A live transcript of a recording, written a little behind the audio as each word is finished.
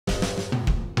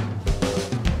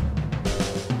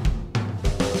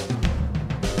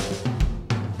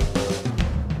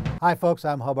Hi folks,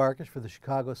 I'm Arkush for the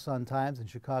Chicago Sun-Times and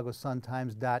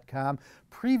ChicagoSunTimes.com,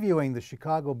 previewing the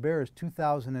Chicago Bears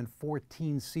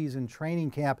 2014 season training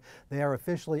camp. They are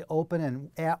officially open and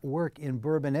at work in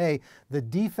Bourbonnais. The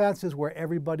defense is where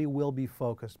everybody will be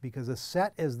focused because as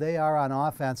set as they are on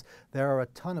offense, there are a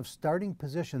ton of starting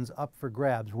positions up for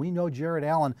grabs. We know Jared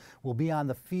Allen will be on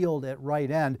the field at right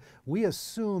end. We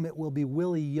assume it will be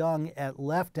Willie Young at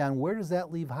left end. Where does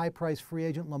that leave high-priced free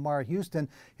agent Lamar Houston?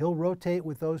 He'll rotate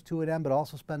with those two at end, but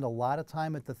also spend a lot of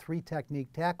time at the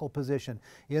three-technique tackle position.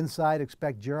 Inside,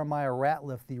 expect Jeremiah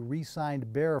Ratliff, the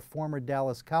re-signed Bear, former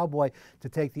Dallas Cowboy, to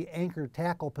take the anchor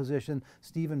tackle position.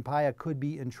 Stephen Paya could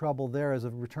be in trouble there as a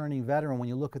returning veteran when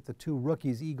you look at the two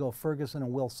rookies, Ego Ferguson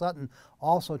and Will Sutton,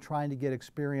 also trying to get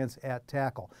experience at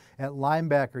tackle. At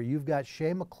linebacker, you've got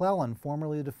Shea McClellan,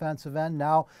 formerly a defensive end,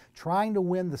 now trying to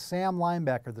win the Sam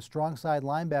linebacker, the strong side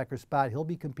linebacker spot. He'll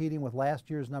be competing with last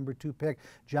year's number 2 pick,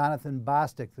 Jonathan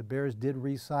Bostic. The Bears did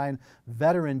re-sign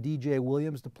veteran DJ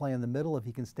Williams to play in the middle. If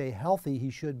he can stay healthy,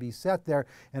 he should be set there.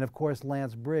 And of course,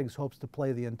 Lance Briggs hopes to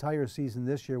play the entire season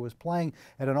this year, was playing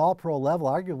at an all-pro level,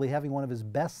 arguably having one of his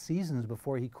best seasons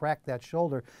before he cracked that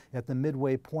shoulder at the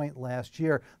midway point last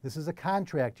year. This is a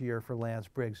contract year for Lance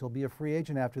Briggs. He'll be a free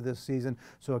agent after this season,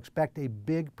 so expect a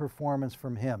big performance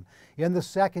from him. In the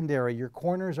secondary, your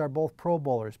corners are both Pro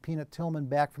Bowlers. Peanut Tillman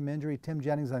back from injury, Tim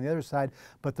Jennings on the other side,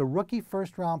 but the rookie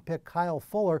first-round pick Kyle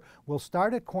Fuller will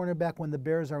start at cornerback when the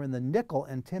Bears are in the nickel,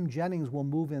 and Tim Jennings will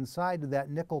move inside to that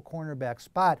nickel cornerback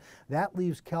spot. That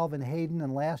leaves Kelvin Hayden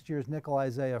and last year's nickel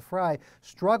Isaiah Fry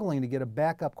struggling to get a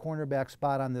backup cornerback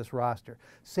spot on this roster.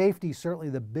 Safety, certainly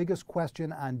the biggest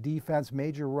question on defense.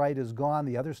 Major Wright is gone.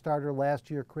 The other starter last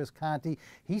year, Chris Conte,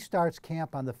 he starts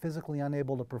camp on the physically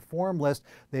unable to perform list.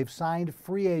 They've signed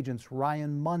free agents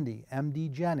Ryan Mundy, M.D.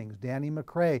 Jennings, Danny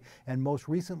McCray, and most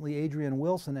recently Adrian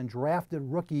Wilson, and drafted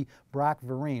rookie Brock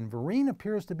Vereen. Vereen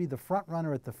appears to be the front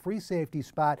runner at the free safety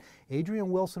spot.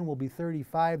 Adrian Wilson will be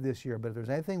 35 this year, but if there's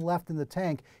anything left in the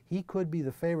tank, he could be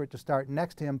the favorite to start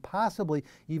next to him, possibly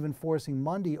even forcing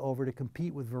Mundy over to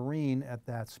compete with Vereen at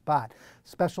that spot.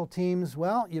 Special teams,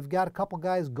 well, you've got a couple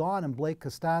guys gone, and Blake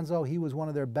Costanzo, he was one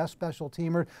of their best special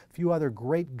teamers, a few other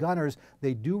great gunners.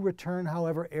 They do return,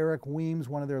 however, Eric Weems,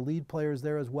 one of their lead players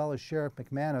there, as well as Sheriff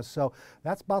McManus. So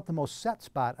that's about the most set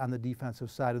spot on the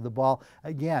defensive side of the ball.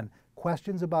 Again,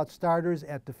 questions about starters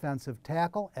at defensive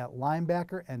tackle, at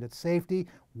linebacker, and at safety.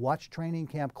 Watch training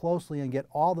camp closely and get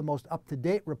all the most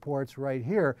up-to-date reports right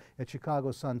here at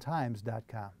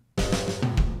ChicagoSunTimes.com.